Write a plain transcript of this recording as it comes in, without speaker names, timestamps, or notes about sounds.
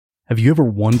Have you ever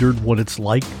wondered what it's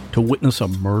like to witness a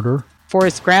murder?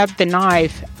 Forrest grabbed the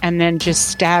knife and then just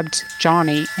stabbed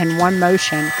Johnny in one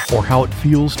motion. Or how it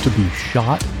feels to be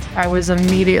shot? I was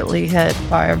immediately hit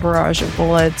by a barrage of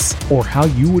bullets. Or how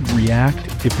you would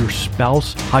react if your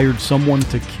spouse hired someone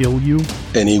to kill you?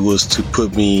 And he was to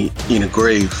put me in a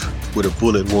grave with a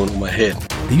bullet wound on my head.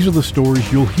 These are the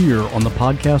stories you'll hear on the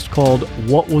podcast called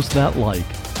What Was That Like?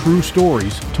 True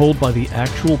stories told by the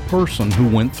actual person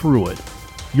who went through it.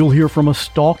 You'll hear from a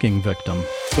stalking victim.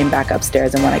 Came back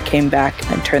upstairs, and when I came back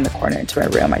and turned the corner into my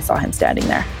room, I saw him standing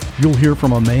there. You'll hear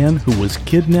from a man who was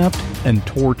kidnapped and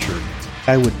tortured.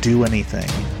 I would do anything,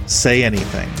 say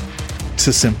anything,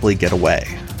 to simply get away.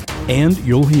 And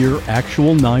you'll hear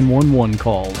actual 911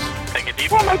 calls. Take a deep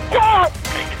breath. Oh my God!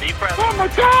 Take a deep breath. Oh my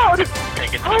God! Take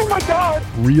a deep Oh my God!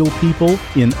 Real people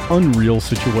in unreal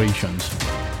situations.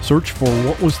 Search for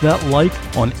What Was That Like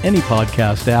on any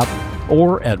podcast app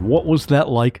or at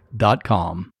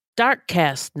whatwasthatlike.com.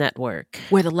 Darkcast Network,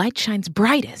 where the light shines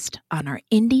brightest on our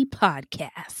indie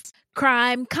podcasts.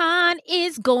 Crime Con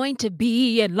is going to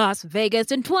be in Las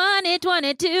Vegas in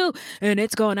 2022, and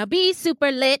it's going to be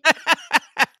super lit.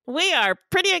 We are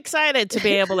pretty excited to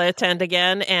be able to attend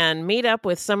again and meet up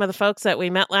with some of the folks that we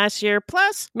met last year,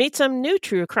 plus meet some new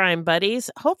true crime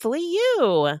buddies, hopefully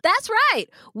you. That's right.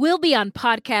 We'll be on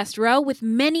Podcast Row with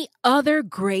many other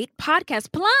great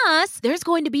podcasts. Plus, there's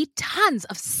going to be tons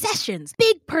of sessions,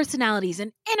 big personalities,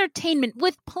 and entertainment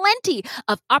with plenty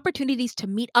of opportunities to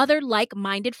meet other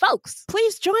like-minded folks.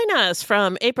 Please join us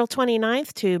from April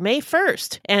 29th to May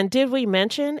 1st. And did we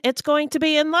mention it's going to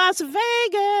be in Las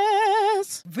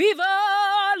Vegas? Viva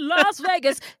Las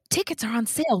Vegas! Tickets are on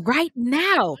sale right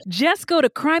now. Just go to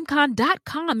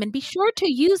crimecon.com and be sure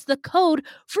to use the code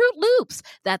Fruit Loops.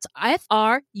 That's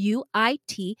FRUITLOOPS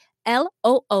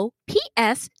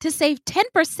to save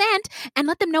 10% and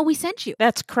let them know we sent you.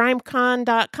 That's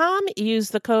crimecon.com. Use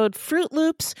the code Fruit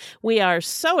Loops. We are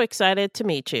so excited to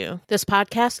meet you. This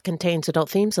podcast contains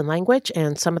adult themes and language,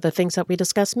 and some of the things that we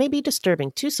discuss may be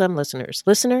disturbing to some listeners.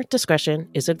 Listener discretion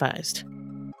is advised.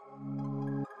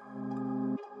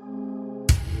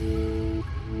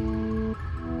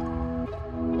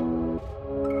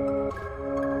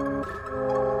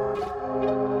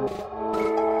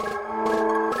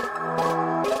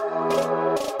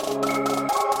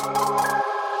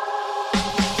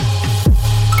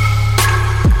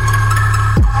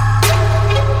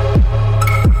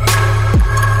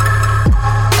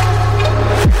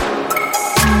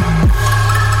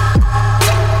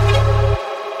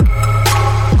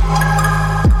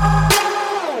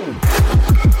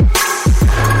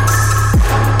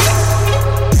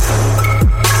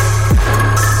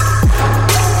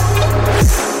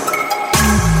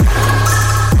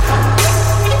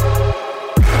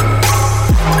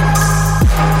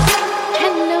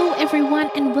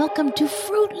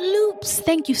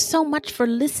 Thank you so much for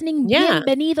listening.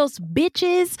 Bienvenidos,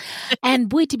 bitches. And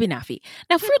Buiti Binafi.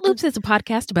 Now, Fruit Loops is a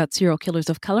podcast about serial killers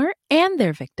of color and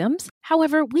their victims.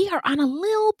 However, we are on a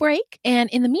little break. And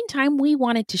in the meantime, we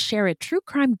wanted to share a true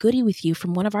crime goodie with you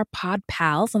from one of our pod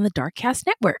pals on the Darkcast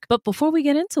Network. But before we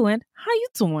get into it, how you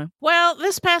doing? Well,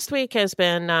 this past week has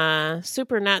been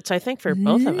super nuts, I think, for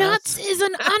both of us. Nuts is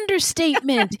an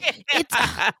understatement. It's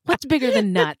what's bigger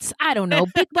than nuts? I don't know.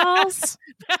 Big balls?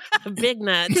 Big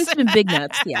nuts. It's been big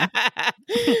nuts, yeah.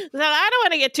 So I don't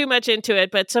want to get too much into it,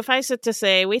 but suffice it to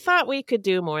say, we thought we could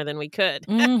do more than we could.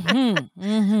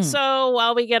 So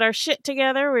while we get our shit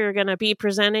together, we're going to be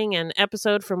presenting an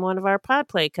episode from one of our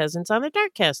Podplay cousins on the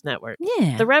Darkcast Network.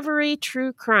 Yeah. The Reverie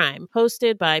True Crime,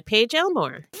 hosted by Paige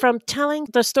Elmore. From telling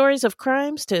the stories of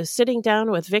crimes to sitting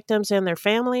down with victims and their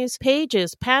families, Paige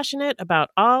is passionate about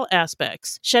all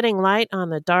aspects. Shedding light on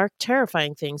the dark,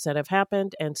 terrifying things that have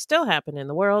happened and still happen in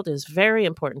the world is very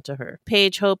important to her.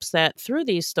 Paige hopes that through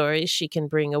these stories, she can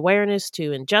bring awareness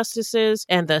to injustices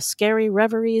and the scary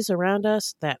reveries around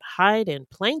us that hide in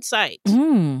plain sight.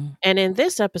 And in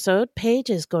this episode, Paige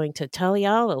is going to tell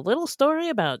y'all a little story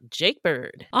about Jake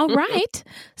Bird. All right.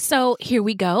 So here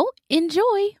we go.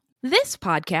 Enjoy. This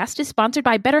podcast is sponsored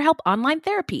by BetterHelp Online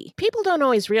Therapy. People don't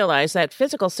always realize that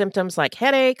physical symptoms like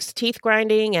headaches, teeth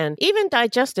grinding, and even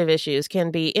digestive issues can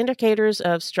be indicators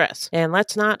of stress. And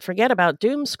let's not forget about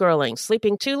doom scrolling,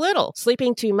 sleeping too little,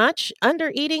 sleeping too much,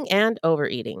 undereating, and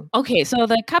overeating. Okay, so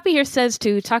the copy here says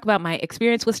to talk about my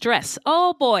experience with stress.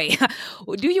 Oh boy,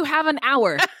 do you have an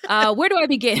hour? Where do I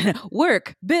begin?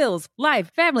 Work, bills, life,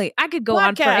 family. I could go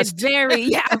on for a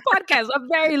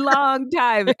very long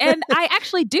time. And I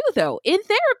actually do though, in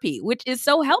therapy, which is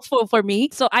so helpful for me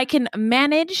so I can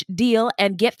manage, deal,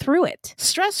 and get through it.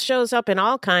 Stress shows up in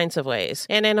all kinds of ways.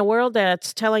 And in a world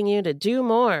that's telling you to do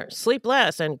more, sleep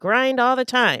less, and grind all the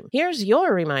time, here's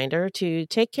your reminder to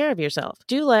take care of yourself,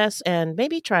 do less, and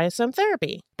maybe try some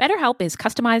therapy. BetterHelp is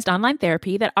customized online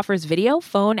therapy that offers video,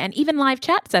 phone, and even live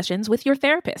chat sessions with your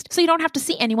therapist, so you don't have to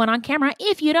see anyone on camera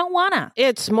if you don't wanna.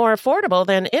 It's more affordable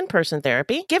than in-person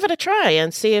therapy. Give it a try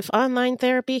and see if online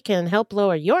therapy can help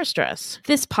lower your stress.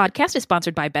 This podcast is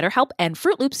sponsored by BetterHelp, and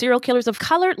Fruit Loop Serial Killers of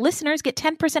Color listeners get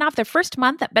 10% off their first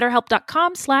month at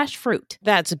betterhelp.com/fruit.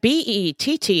 That's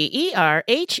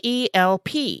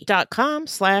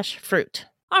BETTERHELP.com/fruit.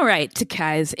 All right,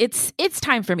 guys, it's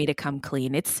time for me to come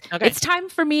clean. It's time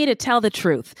for me to tell the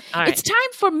truth. All right. It's time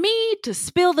for me to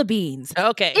spill the beans.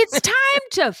 Okay. It's time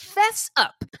to fess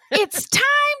up. It's time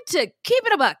to keep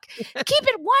it a buck. Keep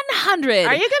it 100.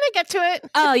 Are you going to get to it?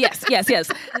 Oh, yes.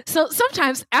 So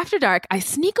sometimes after dark, I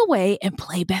sneak away and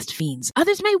play Best Fiends.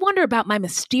 Others may wonder about my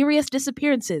mysterious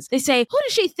disappearances. They say, who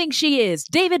does she think she is?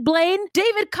 David Blaine?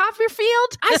 David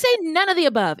Copperfield? I say none of the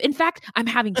above. In fact, I'm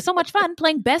having so much fun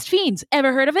playing Best Fiends.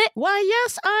 Ever heard of it? Why,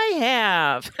 yes, I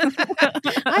have.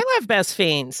 I love Best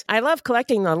Fiends. I love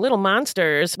collecting the little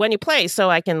monsters when you play so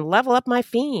I can level up my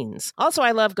fiends. Also, I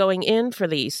love going in for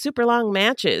the super long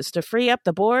matches to free up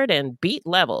the board and beat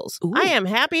levels. Ooh. I am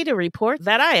happy to report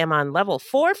that I am on level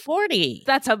 440.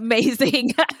 That's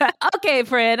amazing. Okay,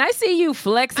 friend, I see you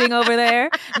flexing over there.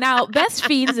 Now, Best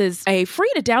Fiends is a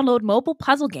free-to-download mobile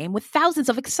puzzle game with thousands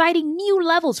of exciting new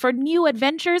levels for new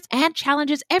adventures and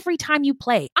challenges every time you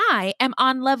play. I am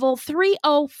on level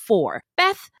 304.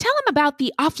 Beth, tell them about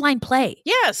the offline play.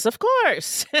 Yes, of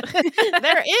course.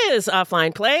 There is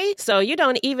offline play, so you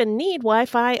don't even need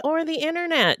Wi-Fi or the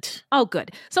internet. Oh,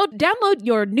 good. So download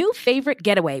your new favorite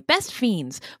getaway, Best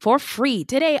Fiends, for free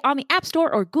today on the App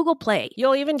Store or Google Play.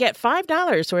 You'll even get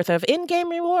 $5 worth of in-game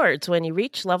rewards when you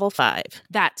reach level 5.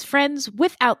 That's friends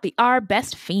without the R,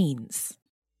 Best Fiends.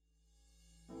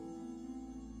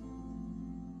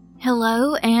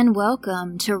 Hello and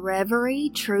welcome to Reverie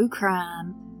True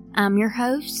Crime. I'm your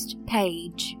host,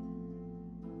 Paige.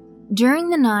 During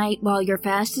the night while you're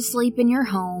fast asleep in your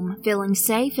home, feeling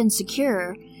safe and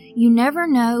secure, you never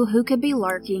know who could be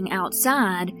lurking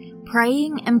outside,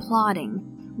 praying and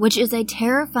plotting, which is a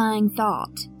terrifying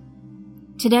thought.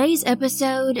 Today's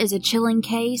episode is a chilling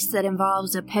case that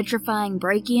involves a petrifying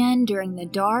break-in during the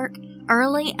dark,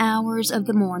 early hours of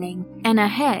the morning, and a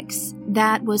hex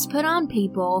that was put on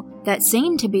people that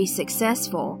seemed to be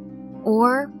successful.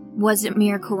 Or was it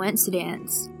mere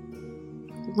coincidence?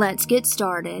 Let's get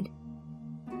started.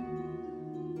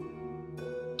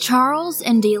 Charles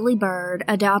and Dealey Bird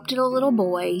adopted a little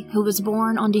boy who was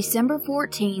born on December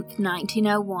 14,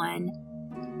 1901.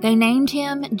 They named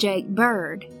him Jake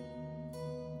Bird.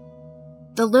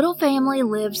 The little family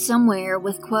lived somewhere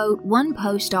with, quote, one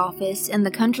post office in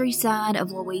the countryside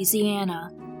of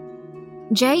Louisiana.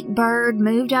 Jake Bird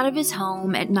moved out of his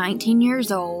home at 19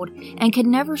 years old and could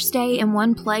never stay in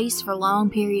one place for long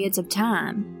periods of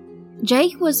time.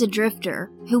 Jake was a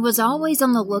drifter who was always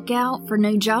on the lookout for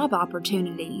new job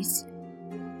opportunities.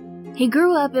 He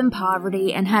grew up in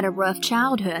poverty and had a rough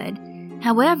childhood.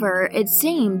 However, it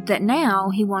seemed that now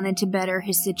he wanted to better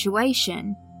his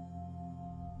situation.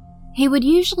 He would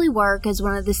usually work as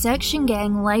one of the section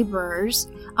gang laborers,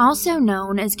 also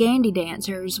known as gandy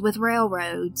dancers with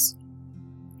railroads.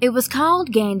 It was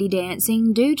called gandy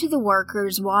dancing due to the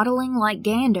workers waddling like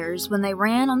ganders when they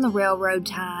ran on the railroad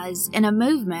ties in a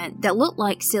movement that looked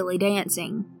like silly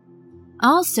dancing.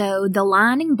 Also, the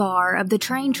lining bar of the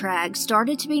train tracks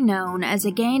started to be known as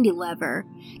a gandy lever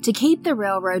to keep the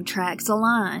railroad tracks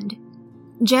aligned.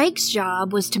 Jake's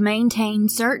job was to maintain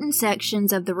certain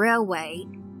sections of the railway.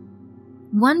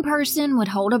 One person would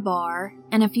hold a bar,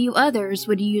 and a few others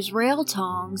would use rail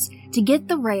tongs to get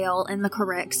the rail in the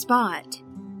correct spot.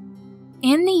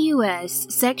 In the U.S.,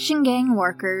 section gang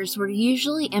workers were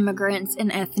usually immigrants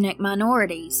and ethnic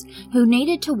minorities who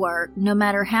needed to work no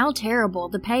matter how terrible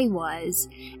the pay was,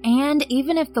 and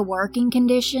even if the working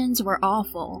conditions were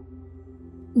awful.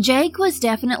 Jake was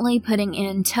definitely putting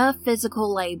in tough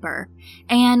physical labor,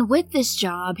 and with this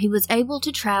job he was able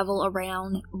to travel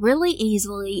around really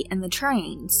easily in the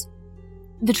trains.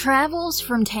 The travels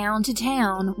from town to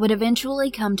town would eventually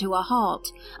come to a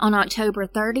halt on October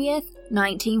 30th,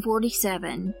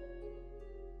 1947.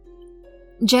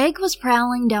 Jake was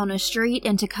prowling down a street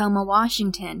in Tacoma,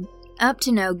 Washington, up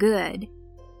to no good.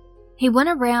 He went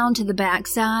around to the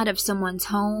backside of someone's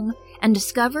home and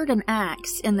discovered an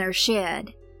axe in their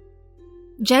shed.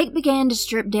 Jake began to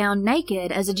strip down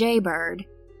naked as a jaybird.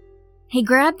 He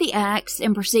grabbed the axe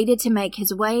and proceeded to make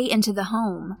his way into the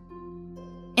home.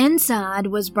 Inside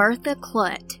was Bertha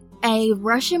Klutt, a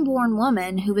Russian-born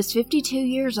woman who was 52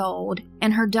 years old,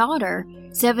 and her daughter,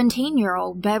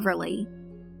 17-year-old Beverly.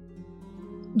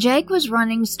 Jake was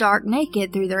running stark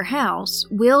naked through their house,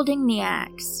 wielding the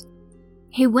axe.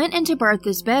 He went into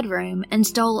Bertha's bedroom and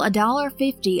stole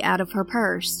 $1.50 out of her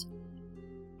purse.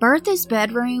 Bertha's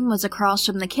bedroom was across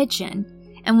from the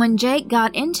kitchen, and when Jake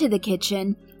got into the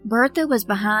kitchen, Bertha was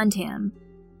behind him.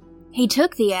 He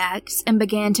took the axe and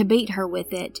began to beat her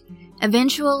with it,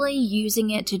 eventually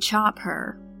using it to chop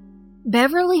her.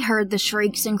 Beverly heard the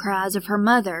shrieks and cries of her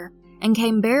mother and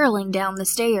came barreling down the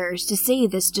stairs to see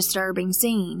this disturbing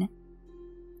scene.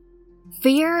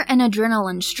 Fear and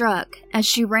adrenaline struck as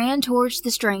she ran towards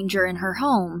the stranger in her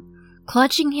home,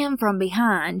 clutching him from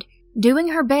behind, doing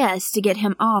her best to get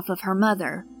him off of her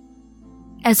mother.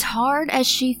 As hard as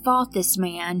she fought this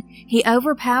man, he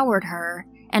overpowered her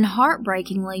and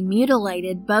heartbreakingly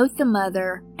mutilated both the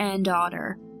mother and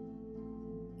daughter.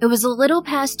 It was a little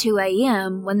past 2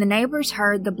 a.m. when the neighbors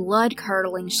heard the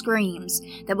blood-curdling screams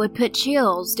that would put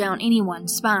chills down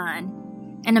anyone's spine,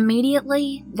 and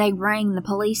immediately they rang the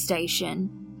police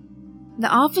station. The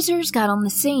officers got on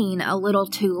the scene a little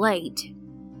too late.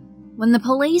 When the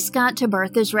police got to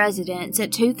Bertha's residence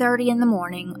at 2:30 in the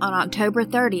morning on October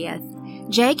 30th,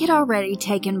 Jake had already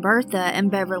taken Bertha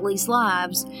and Beverly's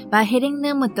lives by hitting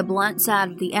them with the blunt side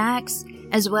of the axe,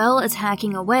 as well as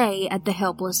hacking away at the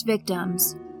helpless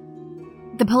victims.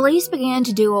 The police began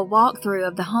to do a walkthrough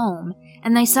of the home,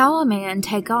 and they saw a man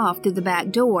take off through the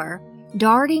back door,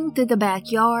 darting through the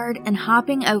backyard and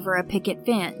hopping over a picket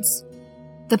fence.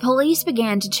 The police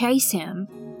began to chase him.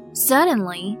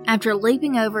 Suddenly, after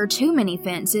leaping over too many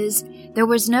fences, there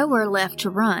was nowhere left to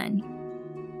run.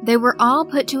 They were all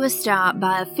put to a stop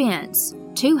by a fence,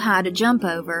 too high to jump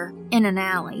over, in an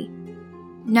alley.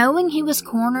 Knowing he was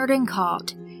cornered and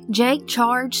caught, Jake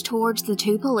charged towards the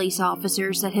 2 police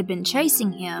officers that had been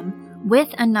chasing him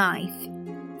with a knife.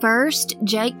 First,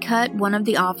 Jake cut one of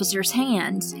the officers'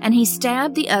 hands, and he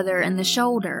stabbed the other in the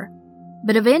shoulder.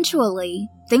 But eventually,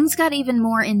 things got even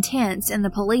more intense in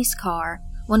the police car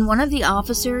when one of the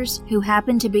officers, who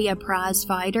happened to be a prize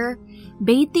fighter,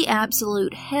 beat the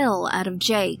absolute hell out of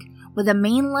Jake with a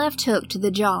mean left hook to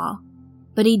the jaw.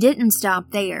 But he didn't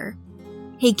stop there.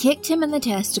 He kicked him in the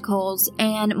testicles,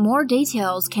 and more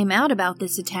details came out about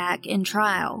this attack in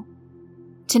trial.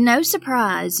 To no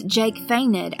surprise, Jake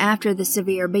fainted after the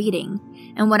severe beating,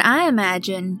 and what I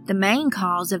imagine the main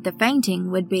cause of the fainting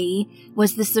would be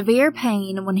was the severe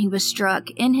pain when he was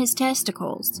struck in his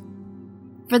testicles.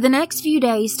 For the next few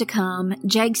days to come,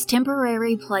 Jake's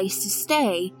temporary place to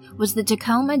stay was the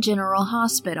Tacoma General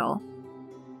Hospital.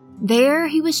 There,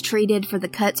 he was treated for the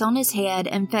cuts on his head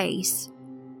and face.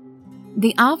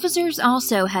 The officers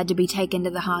also had to be taken to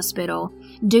the hospital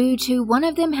due to one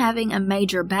of them having a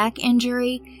major back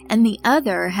injury and the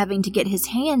other having to get his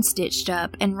hand stitched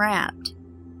up and wrapped.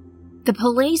 The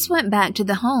police went back to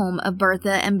the home of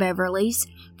Bertha and Beverly's,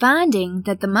 finding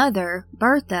that the mother,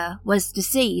 Bertha, was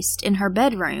deceased in her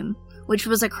bedroom, which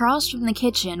was across from the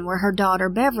kitchen where her daughter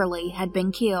Beverly had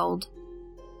been killed.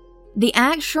 The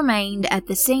axe remained at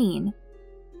the scene.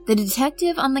 The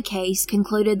detective on the case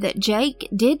concluded that Jake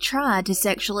did try to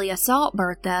sexually assault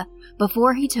Bertha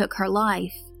before he took her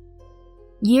life.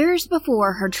 Years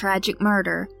before her tragic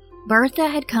murder, Bertha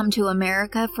had come to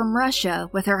America from Russia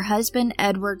with her husband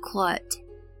Edward Klutt.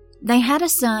 They had a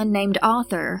son named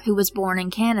Arthur who was born in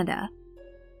Canada.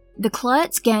 The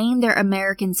Klutts gained their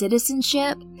American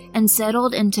citizenship and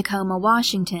settled in Tacoma,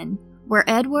 Washington, where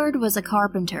Edward was a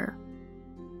carpenter.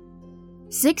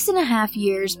 6.5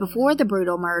 years before the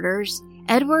brutal murders,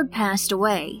 Edward passed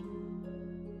away.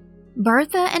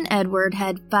 Bertha and Edward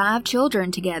had 5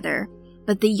 children together,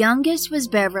 but the youngest was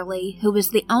Beverly, who was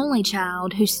the only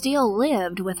child who still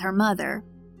lived with her mother.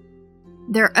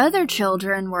 Their other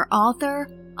children were Arthur,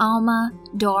 Alma,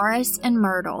 Doris, and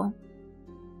Myrtle.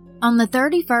 On the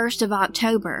 31st of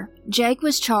October, Jake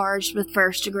was charged with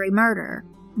first-degree murder,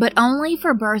 but only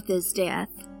for Bertha's death.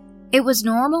 It was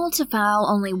normal to file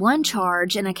only one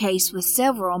charge in a case with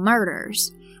several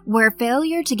murders, where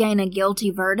failure to gain a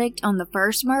guilty verdict on the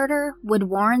first murder would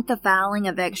warrant the filing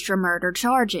of extra murder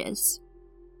charges.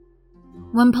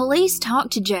 When police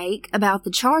talked to Jake about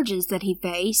the charges that he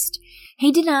faced,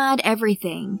 he denied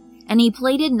everything, and he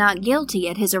pleaded not guilty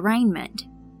at his arraignment.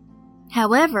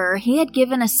 However, he had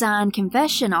given a signed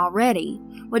confession already,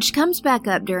 which comes back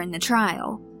up during the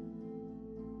trial.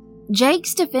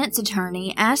 Jake's defense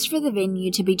attorney asked for the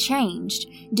venue to be changed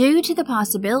due to the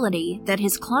possibility that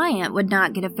his client would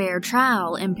not get a fair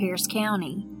trial in Pierce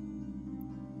County.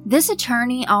 This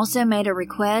attorney also made a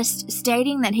request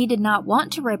stating that he did not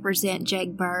want to represent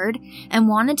Jake Bird and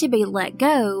wanted to be let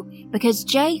go because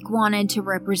Jake wanted to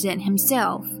represent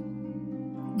himself.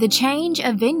 The change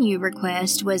of venue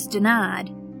request was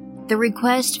denied. The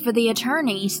request for the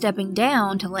attorney stepping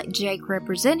down to let Jake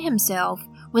represent himself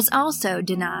was also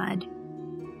denied.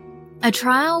 A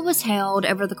trial was held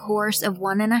over the course of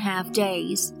 1.5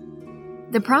 days.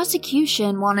 The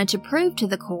prosecution wanted to prove to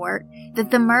the court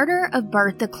that the murder of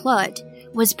Bertha Klutt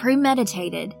was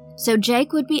premeditated, so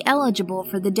Jake would be eligible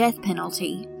for the death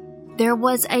penalty. There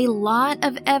was a lot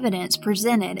of evidence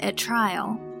presented at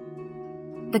trial.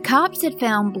 The cops had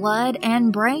found blood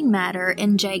and brain matter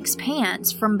in Jake's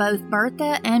pants from both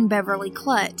Bertha and Beverly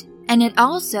Klutt, and it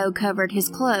also covered his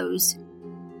clothes.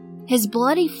 His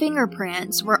bloody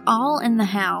fingerprints were all in the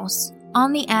house,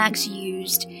 on the axe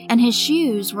used, and his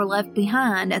shoes were left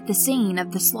behind at the scene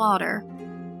of the slaughter.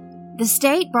 The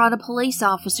state brought a police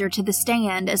officer to the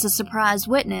stand as a surprise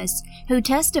witness who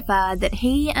testified that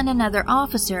he and another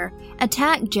officer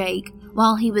attacked Jake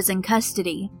while he was in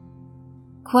custody.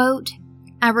 Quote,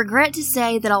 "I regret to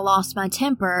say that I lost my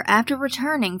temper after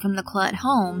returning from the Klutt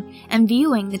home and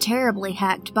viewing the terribly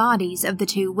hacked bodies of the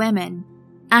 2 women.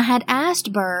 I had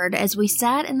asked Bird as we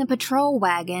sat in the patrol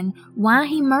wagon why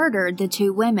he murdered the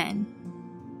 2 women.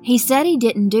 He said he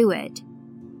didn't do it.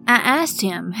 I asked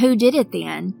him who did it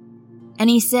then, and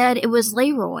he said it was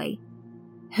Leroy.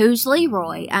 Who's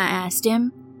Leroy? I asked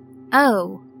him.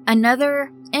 Oh,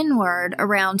 another N-word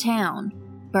around town,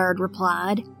 Bird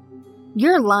replied.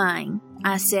 You're lying,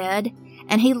 I said,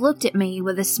 and he looked at me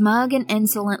with a smug and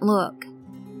insolent look.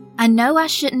 I know I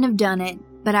shouldn't have done it,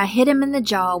 but I hit him in the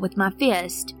jaw with my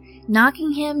fist,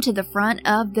 knocking him to the front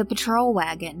of the patrol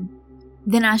wagon.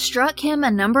 Then I struck him a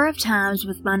number of times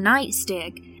with my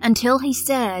nightstick until he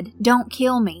said, 'Don't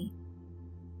kill me.'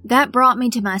 That brought me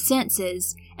to my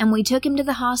senses, and we took him to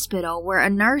the hospital where a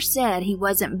nurse said he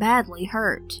wasn't badly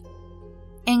hurt."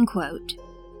 End quote.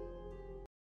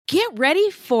 Get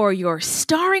ready for your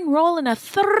starring role in a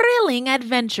thrilling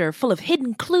adventure full of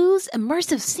hidden clues,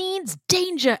 immersive scenes,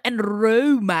 danger, and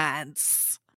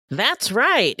romance. That's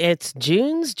right, it's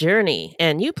June's Journey,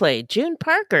 and you play June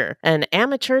Parker, an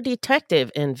amateur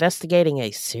detective investigating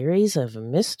a series of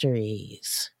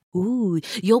mysteries. Ooh,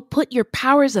 you'll put your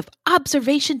powers of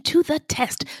observation to the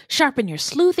test, sharpen your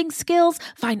sleuthing skills,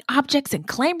 find objects, and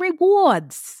claim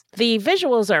rewards. The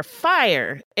visuals are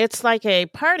fire. It's like a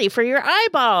party for your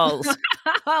eyeballs.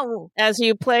 As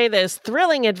you play this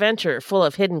thrilling adventure full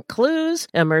of hidden clues,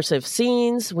 immersive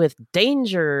scenes with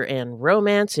danger and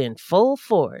romance in full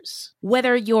force.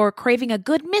 Whether you're craving a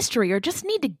good mystery or just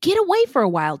need to get away for a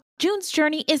while, June's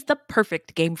Journey is the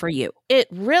perfect game for you. It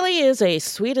really is a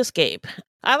sweet escape.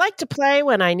 I like to play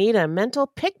when I need a mental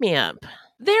pick-me-up.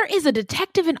 There is a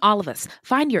detective in all of us.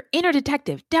 Find your inner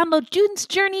detective. Download June's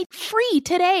Journey free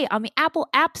today on the Apple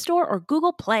App Store or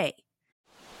Google Play.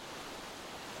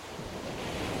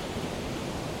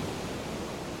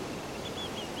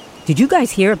 Did you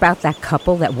guys hear about that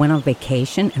couple that went on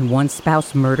vacation and one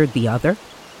spouse murdered the other?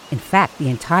 In fact, the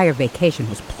entire vacation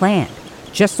was planned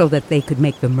just so that they could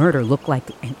make the murder look like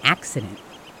an accident.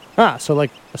 Ah, so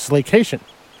like a slaycation.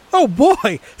 Oh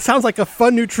boy, sounds like a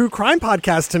fun new true crime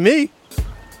podcast to me.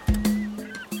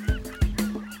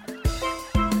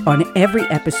 On every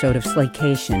episode of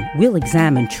Slaycation, we'll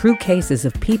examine true cases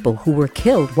of people who were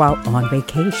killed while on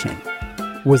vacation.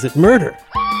 Was it murder?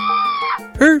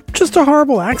 Or just a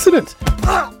horrible accident?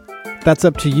 That's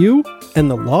up to you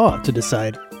and the law to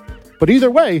decide. But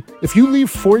either way, if you leave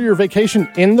for your vacation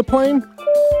in the plane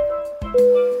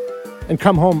and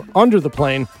come home under the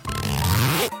plane,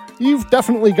 you've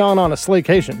definitely gone on a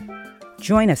slaycation.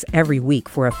 Join us every week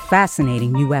for a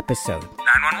fascinating new episode.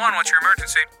 911, what's your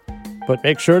emergency? But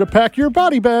make sure to pack your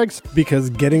body bags,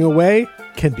 because getting away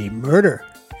can be murder.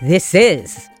 This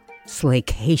is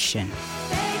Slaycation.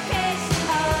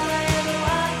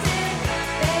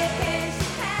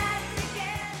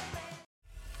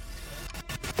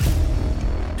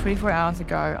 "24 hours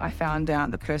ago, I found out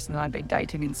the person I'd been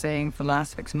dating and seeing for the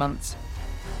last 6 months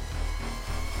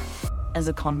as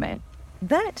a con man."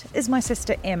 That is my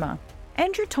sister Emma.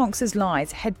 Andrew Tonks's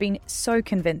lies had been so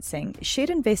convincing, she'd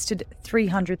invested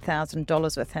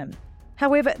 $300,000 with him.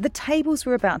 However, the tables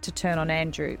were about to turn on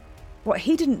Andrew. What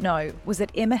he didn't know was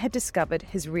that Emma had discovered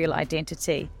his real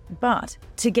identity. But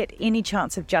to get any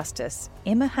chance of justice,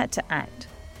 Emma had to act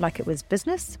like it was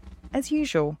business as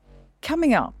usual.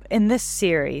 Coming up in this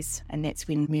series, and that's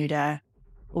when murder,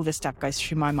 all this stuff goes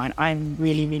through my mind. I'm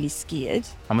really, really scared.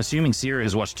 I'm assuming Sarah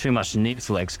has watched too much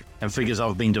Netflix and figures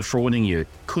I've been defrauding you.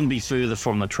 Couldn't be further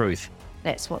from the truth.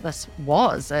 that's what this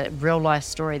was, a real-life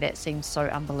story that seems so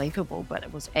unbelievable, but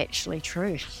it was actually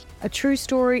true. A true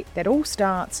story that all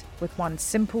starts with one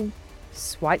simple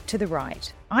swipe to the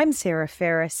right. I'm Sarah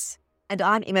Ferris. And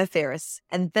I'm Emma Ferris,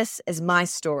 and this is my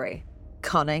story,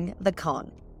 Conning the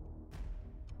Con.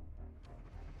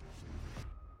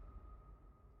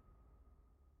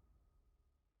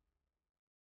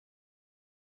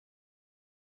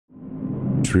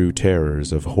 True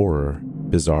terrors of horror,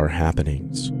 bizarre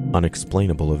happenings,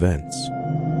 unexplainable events.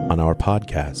 On our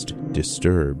podcast,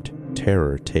 Disturbed,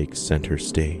 terror takes center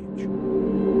stage.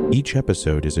 Each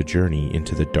episode is a journey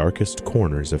into the darkest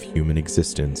corners of human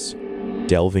existence,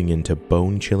 delving into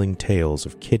bone-chilling tales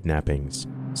of kidnappings,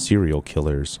 serial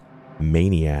killers,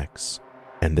 maniacs,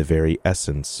 and the very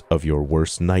essence of your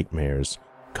worst nightmares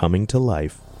coming to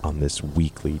life on this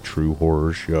weekly true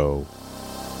horror show.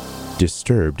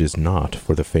 Disturbed is not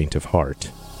for the faint of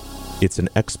heart. It's an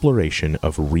exploration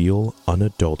of real,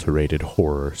 unadulterated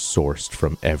horror sourced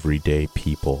from everyday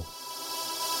people.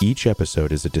 Each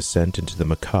episode is a descent into the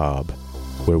macabre,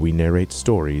 where we narrate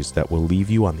stories that will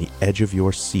leave you on the edge of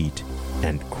your seat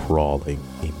and crawling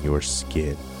in your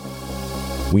skin.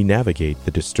 We navigate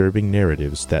the disturbing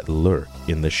narratives that lurk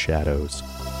in the shadows,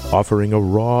 offering a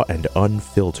raw and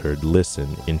unfiltered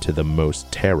listen into the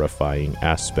most terrifying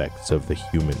aspects of the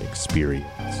human experience.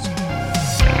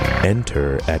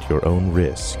 Enter at your own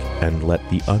risk and let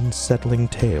the unsettling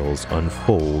tales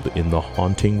unfold in the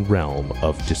haunting realm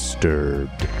of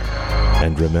Disturbed.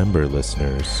 And remember,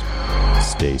 listeners,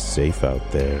 stay safe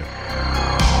out there.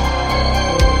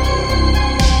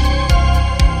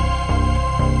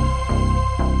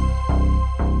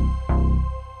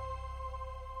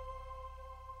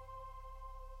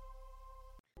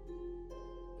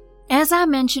 As I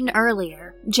mentioned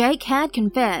earlier, Jake had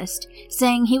confessed,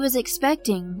 saying he was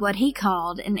expecting what he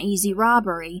called an easy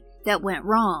robbery that went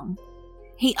wrong.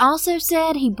 He also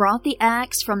said he brought the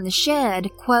axe from the shed,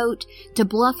 quote, to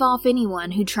bluff off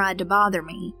anyone who tried to bother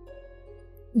me.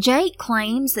 Jake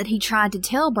claims that he tried to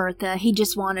tell Bertha he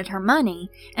just wanted her money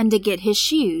and to get his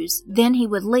shoes, then he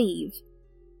would leave.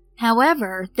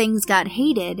 However, things got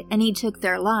heated and he took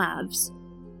their lives.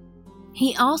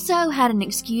 He also had an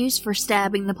excuse for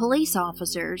stabbing the police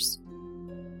officers.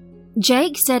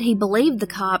 Jake said he believed the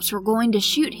cops were going to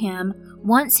shoot him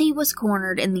once he was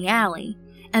cornered in the alley,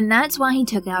 and that's why he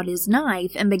took out his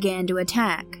knife and began to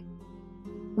attack.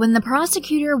 When the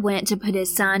prosecutor went to put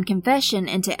his signed confession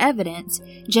into evidence,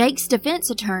 Jake's defense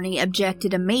attorney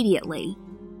objected immediately.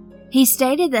 He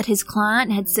stated that his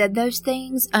client had said those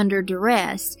things under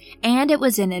duress, and it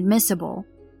was inadmissible.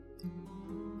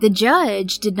 The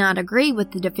judge did not agree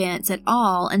with the defense at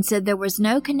all and said there was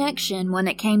no connection when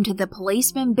it came to the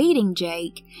policeman beating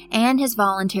Jake and his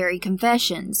voluntary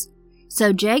confessions,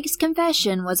 so Jake's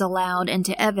confession was allowed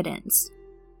into evidence.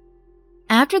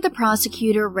 After the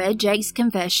prosecutor read Jake's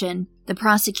confession, the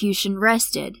prosecution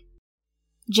rested.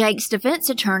 Jake's defense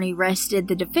attorney rested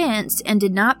the defense and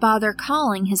did not bother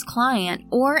calling his client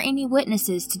or any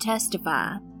witnesses to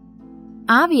testify.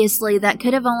 Obviously, that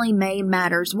could have only made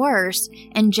matters worse,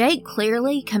 and Jake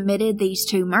clearly committed these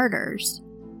two murders.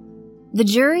 The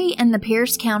jury in the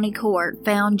Pierce County Court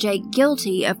found Jake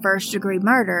guilty of first-degree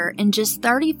murder in just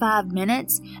 35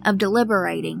 minutes of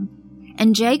deliberating,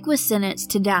 and Jake was sentenced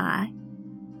to die.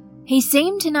 He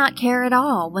seemed to not care at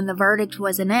all when the verdict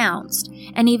was announced,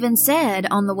 and even said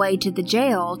on the way to the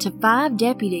jail to 5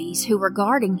 deputies who were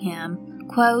guarding him,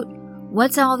 quote,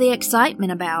 "What's all the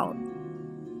excitement about?"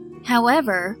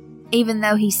 However, even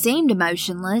though he seemed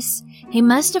emotionless, he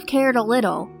must have cared a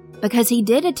little, because he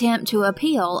did attempt to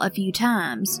appeal a few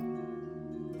times.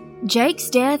 Jake's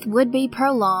death would be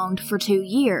prolonged for 2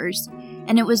 years,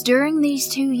 and it was during these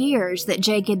 2 years that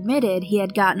Jake admitted he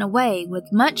had gotten away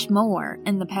with much more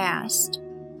in the past.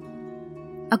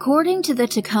 According to the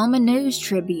Tacoma News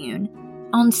Tribune,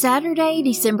 on Saturday,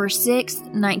 December 6,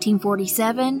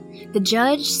 1947, the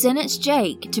judge sentenced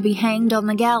Jake to be hanged on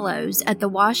the gallows at the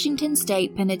Washington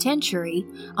State Penitentiary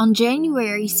on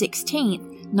January 16,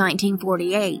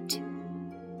 1948.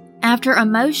 After a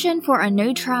motion for a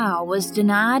new trial was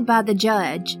denied by the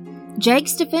judge,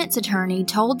 Jake's defense attorney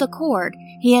told the court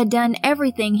he had done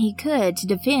everything he could to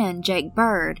defend Jake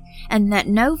Bird and that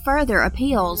no further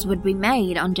appeals would be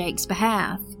made on Jake's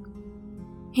behalf.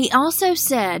 He also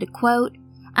said, quote,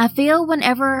 "I feel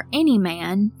whenever any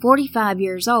man, 45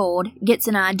 years old, gets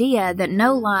an idea that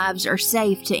no lives are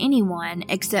safe to anyone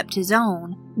except his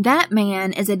own, that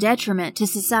man is a detriment to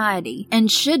society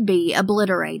and should be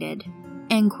obliterated."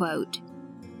 End quote.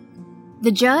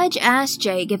 The judge asked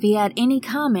Jake if he had any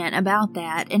comment about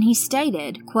that, and he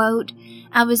stated, quote,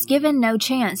 "I was given no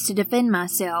chance to defend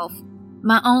myself.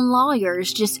 My own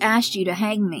lawyers just asked you to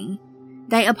hang me.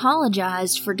 They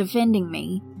apologized for defending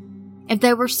me. If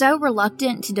they were so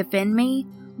reluctant to defend me,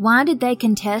 why did they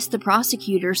contest the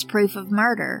prosecutor's proof of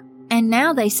murder? And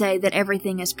now they say that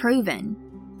everything is proven."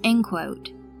 End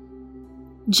quote.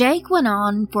 Jake went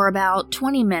on for about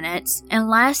 20 minutes and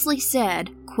lastly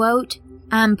said, quote,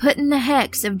 "I'm putting the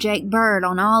hex of Jake Bird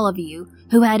on all of you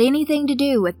who had anything to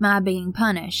do with my being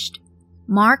punished.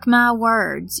 Mark my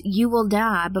words, you will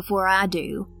die before I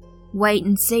do. Wait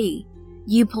and see.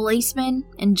 You policemen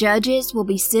and judges will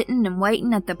be sitting and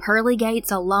waiting at the pearly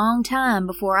gates a long time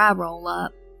before I roll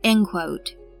up." End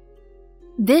quote.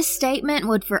 This statement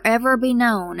would forever be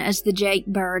known as the Jake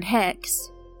Bird Hex.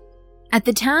 At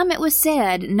the time it was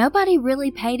said, nobody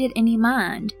really paid it any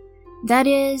mind. That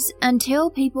is, until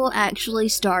people actually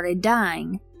started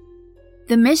dying.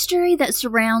 The mystery that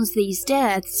surrounds these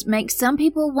deaths makes some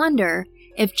people wonder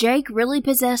if Jake really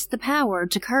possessed the power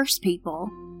to curse people.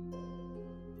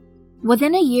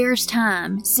 Within a year's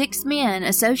time, 6 men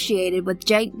associated with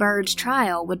Jake Bird's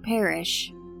trial would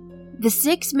perish. The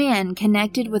 6 men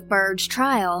connected with Bird's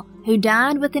trial who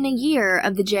died within a year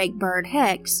of the Jake Bird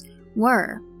Hex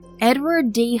were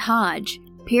Edward D. Hodge,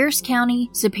 Pierce County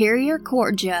Superior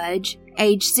Court Judge,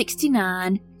 age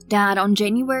 69, died on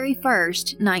January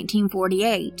 1st,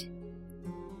 1948.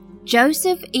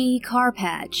 Joseph E.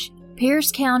 Carpatch,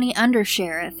 Pierce County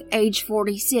Undersheriff, age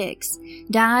 46,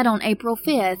 died on April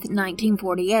 5th,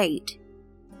 1948.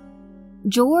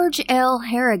 George L.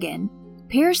 Harrigan,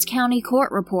 Pierce County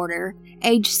Court Reporter,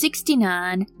 age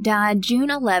 69, died June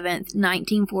 11th,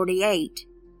 1948.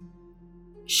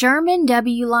 Sherman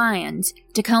W. Lyons,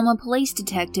 Tacoma Police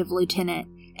Detective Lieutenant,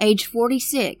 age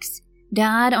 46,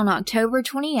 died on October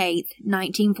 28,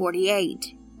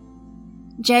 1948.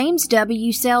 James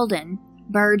W. Selden,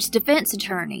 Bird's defense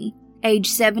attorney, age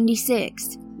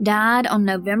 76, died on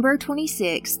November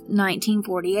 26,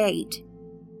 1948.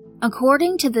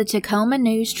 According to the Tacoma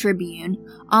News Tribune,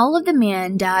 all of the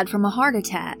men died from a heart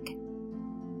attack.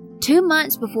 2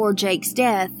 months before Jake's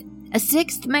death, a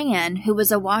 6th man who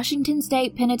was a Washington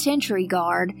State Penitentiary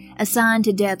guard assigned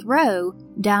to death row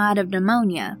died of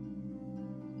pneumonia.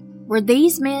 Were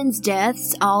these men's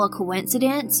deaths all a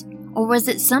coincidence, or was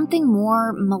it something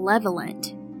more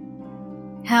malevolent?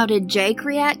 How did Jake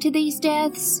react to these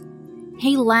deaths?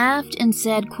 He laughed and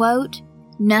said, quote,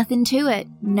 "Nothing to it,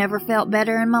 never felt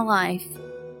better in my life."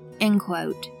 End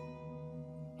quote.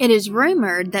 It is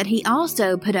rumored that he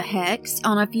also put a hex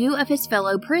on a few of his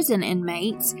fellow prison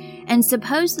inmates, and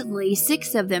supposedly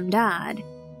 6 of them died.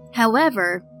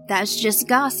 However, that's just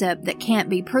gossip that can't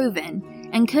be proven,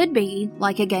 and could be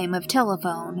like a game of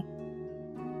telephone.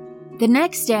 The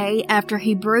next day after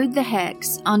he brewed the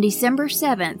hex, on December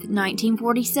 7th,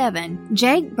 1947,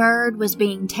 Jake Bird was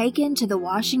being taken to the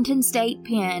Washington State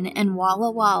Pen in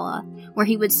Walla Walla, where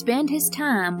he would spend his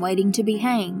time waiting to be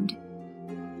hanged.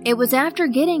 It was after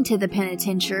getting to the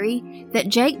penitentiary that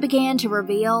Jake began to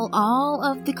reveal all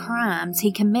of the crimes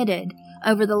he committed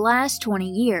over the last 20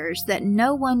 years that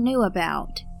no one knew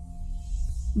about.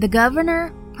 The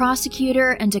governor,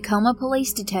 prosecutor, and Tacoma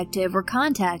police detective were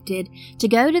contacted to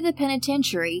go to the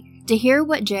penitentiary to hear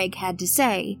what Jake had to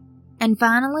say, and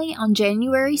finally, on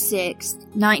January 6,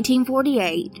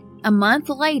 1948, a month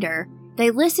later,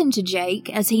 they listened to Jake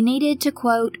as he needed to,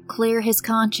 quote, "clear his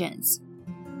conscience."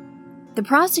 The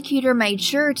prosecutor made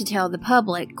sure to tell the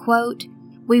public, quote,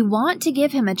 "We want to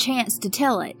give him a chance to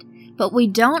tell it, but we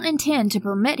don't intend to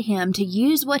permit him to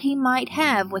use what he might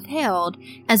have withheld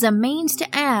as a means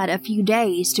to add a few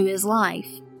days to his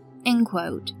life." End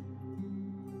quote.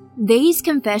 These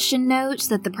confession notes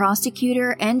that the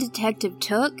prosecutor and detective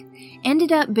took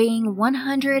ended up being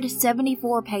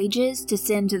 174 pages to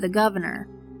send to the governor.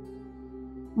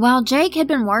 While Jake had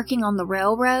been working on the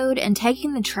railroad and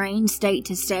taking the train state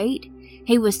to state,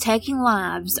 he was taking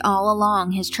lives all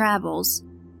along his travels.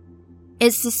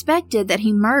 It's suspected that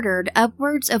he murdered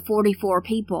upwards of 44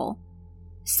 people.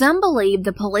 Some believe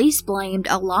the police blamed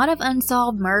a lot of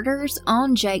unsolved murders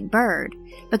on Jake Bird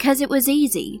because it was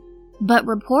easy, but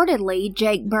reportedly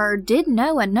Jake Bird did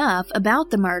know enough about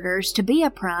the murders to be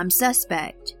a prime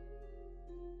suspect.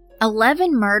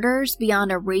 11 murders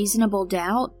beyond a reasonable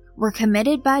doubt were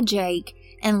committed by Jake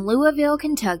in Louisville,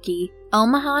 Kentucky,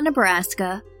 Omaha,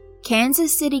 Nebraska,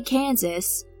 Kansas City,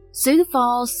 Kansas, Sioux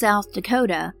Falls, South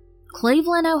Dakota,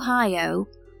 Cleveland, Ohio,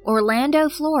 Orlando,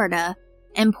 Florida,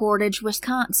 and Portage,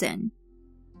 Wisconsin.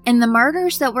 In the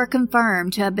murders that were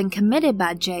confirmed to have been committed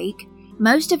by Jake,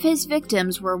 most of his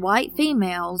victims were white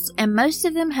females, and most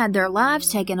of them had their lives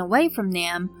taken away from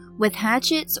them with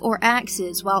hatchets or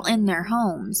axes while in their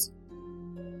homes.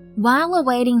 While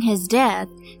awaiting his death,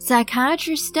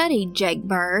 psychiatrists studied Jake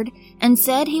Bird and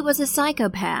said he was a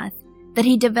psychopath, that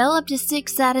he developed a sick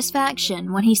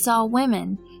satisfaction when he saw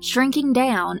women shrinking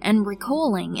down and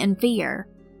recoiling in fear.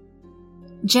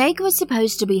 Jake was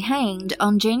supposed to be hanged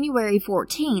on January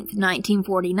 14,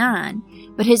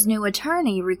 1949, but his new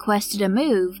attorney requested a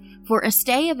move for a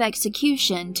stay of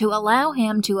execution to allow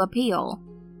him to appeal.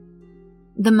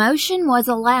 The motion was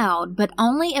allowed, but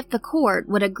only if the court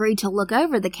would agree to look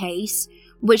over the case,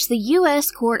 which the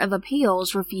U.S. Court of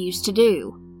Appeals refused to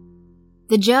do.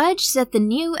 The judge set the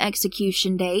new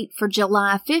execution date for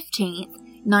July 15,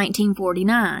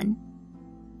 1949.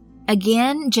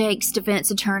 Again, Jake's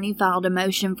defense attorney filed a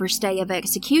motion for stay of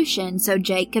execution so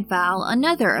Jake could file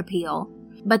another appeal,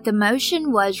 but the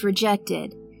motion was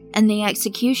rejected, and the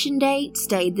execution date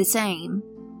stayed the same.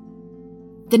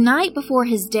 The night before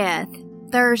his death,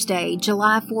 Thursday,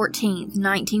 July 14,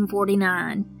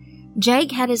 1949,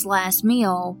 Jake had his last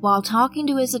meal while talking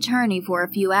to his attorney for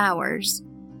a few hours.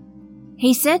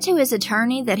 He said to his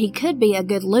attorney that he could be a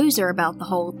good loser about the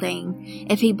whole thing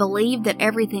if he believed that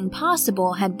everything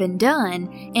possible had been done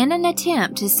in an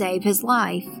attempt to save his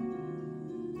life.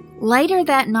 Later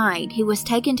that night, he was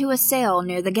taken to a cell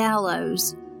near the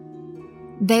gallows.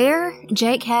 There,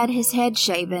 Jake had his head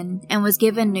shaven and was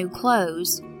given new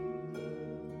clothes.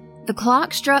 The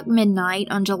clock struck midnight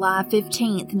on July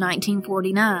 15,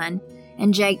 1949,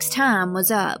 and Jake's time was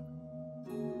up.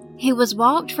 He was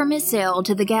walked from his cell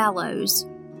to the gallows.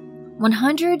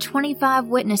 125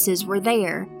 witnesses were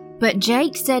there, but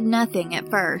Jake said nothing at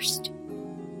first.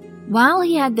 While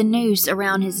he had the noose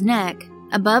around his neck,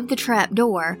 above the trap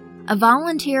door, a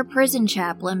volunteer prison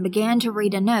chaplain began to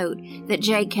read a note that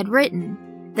Jake had written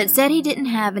that said he didn't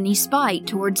have any spite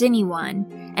towards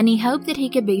anyone, and he hoped that he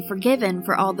could be forgiven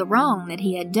for all the wrong that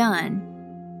he had done.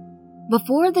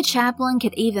 Before the chaplain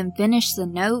could even finish the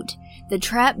note, the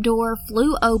trap door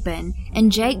flew open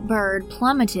and Jake Bird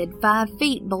plummeted 5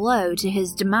 feet below to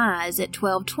his demise at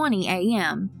 12:20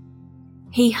 a.m.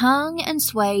 He hung and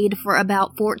swayed for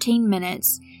about 14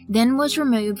 minutes, then was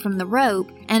removed from the rope,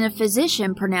 and a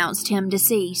physician pronounced him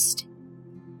deceased.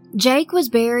 Jake was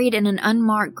buried in an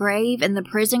unmarked grave in the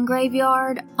prison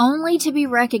graveyard, only to be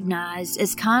recognized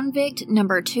as convict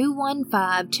number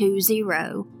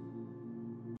 21520.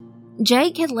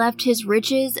 Jake had left his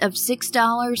riches of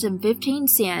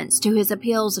 $6.15 to his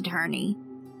appeals attorney.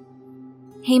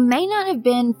 He may not have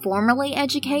been formally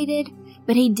educated,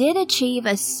 but he did achieve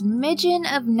a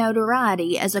smidgen of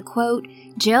notoriety as a, quote,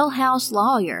 jailhouse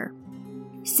lawyer.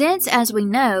 Since, as we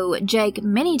know, Jake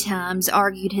many times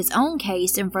argued his own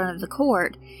case in front of the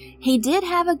court, he did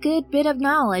have a good bit of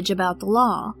knowledge about the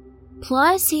law.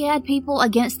 Plus, he had people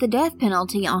against the death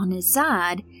penalty on his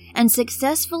side and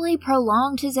successfully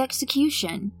prolonged his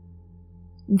execution.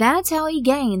 That's how he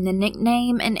gained the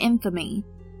nickname and infamy.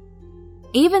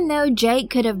 Even though Jake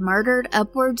could have murdered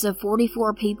upwards of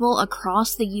 44 people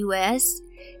across the U.S.,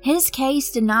 his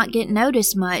case did not get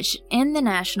noticed much in the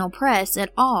national press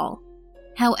at all.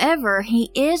 However, he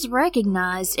is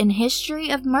recognized in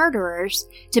history of murderers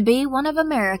to be one of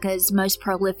America's most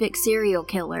prolific serial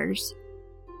killers.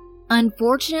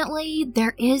 Unfortunately,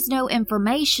 there is no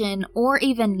information or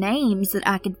even names that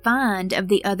I could find of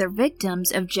the other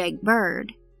victims of Jake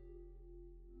Bird.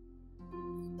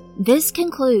 This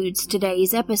concludes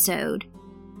today's episode.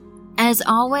 As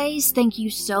always, thank you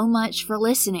so much for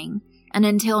listening, and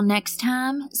until next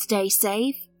time, stay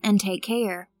safe and take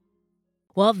care.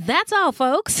 Well, that's all,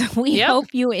 folks. We hope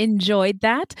you enjoyed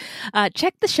that.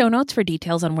 Check the show notes for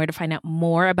details on where to find out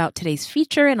more about today's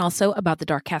feature and also about the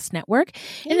Darkcast Network.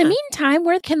 In the meantime,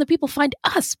 where can the people find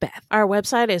us, Beth? Our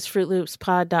website is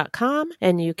fruitloopspod.com,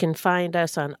 and you can find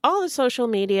us on all the social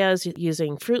medias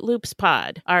using Fruit Loops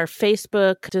Pod. Our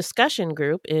Facebook discussion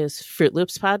group is Fruit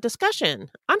Loops Pod Discussion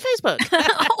on Facebook.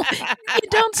 You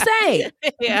don't say.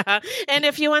 Yeah. And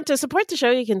if you want to support the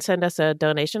show, you can send us a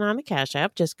donation on the Cash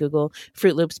App. Just Google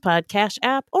Fruit Loops Pod Cash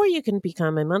App, or you can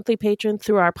become a monthly patron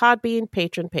through our Podbean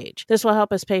patron page. This will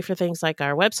help us pay for things like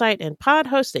our website and pod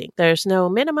hosting. There's no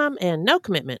minimum and no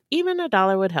commitment. Even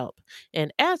 $1 would help.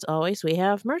 And as always, we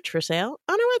have merch for sale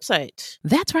on our website.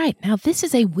 That's right. Now, this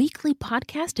is a weekly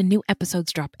podcast and new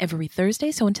episodes drop every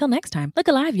Thursday. So until next time, look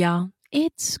alive, y'all.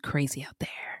 It's crazy out there.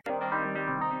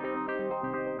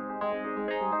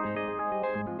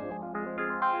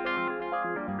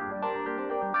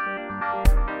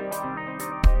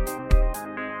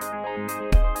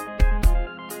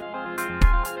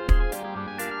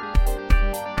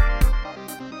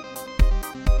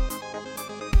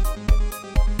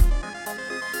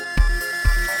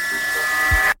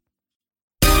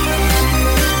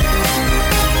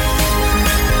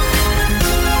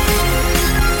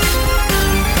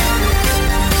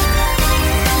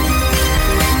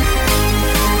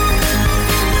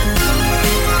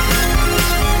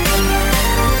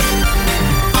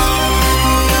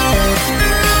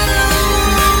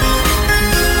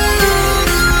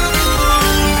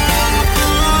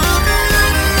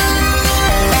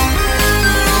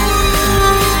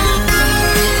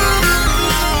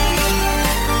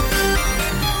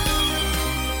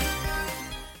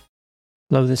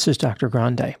 Hello, this is Dr.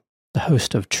 Grande, the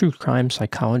host of True Crime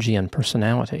Psychology and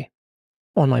Personality.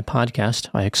 On my podcast,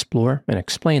 I explore and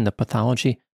explain the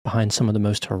pathology behind some of the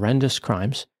most horrendous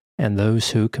crimes and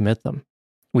those who commit them.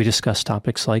 We discuss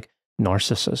topics like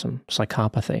narcissism,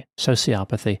 psychopathy,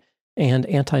 sociopathy, and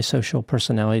antisocial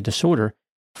personality disorder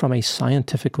from a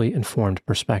scientifically informed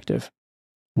perspective.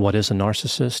 What is a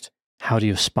narcissist? How do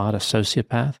you spot a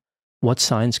sociopath? What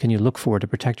signs can you look for to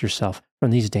protect yourself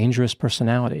from these dangerous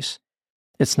personalities?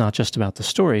 It's not just about the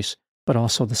stories, but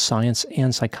also the science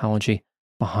and psychology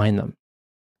behind them.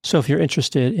 So if you're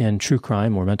interested in true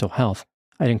crime or mental health,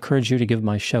 I'd encourage you to give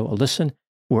my show a listen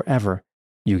wherever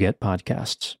you get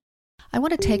podcasts. I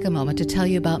want to take a moment to tell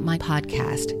you about my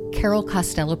podcast, Carol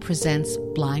Costello Presents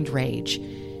Blind Rage.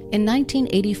 In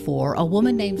 1984, a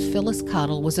woman named Phyllis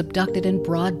Cottle was abducted in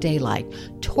broad daylight,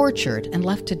 tortured, and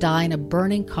left to die in a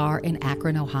burning car in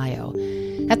Akron, Ohio.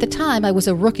 At the time, I was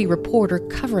a rookie reporter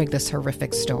covering this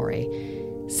horrific story.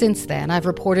 Since then, I've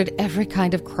reported every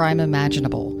kind of crime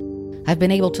imaginable. I've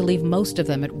been able to leave most of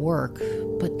them at work,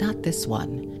 but not this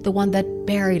one, the one that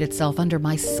buried itself under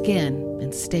my skin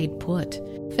and stayed put.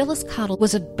 Phyllis Cottle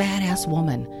was a badass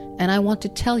woman, and I want to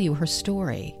tell you her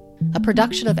story. A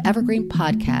production of Evergreen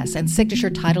Podcasts and signature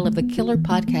title of the Killer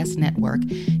Podcast Network,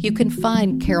 you can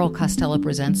find Carol Costello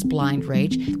Presents Blind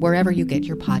Rage wherever you get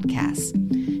your podcasts.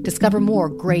 Discover more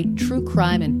great true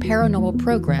crime and paranormal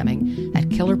programming at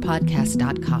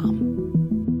killerpodcast.com.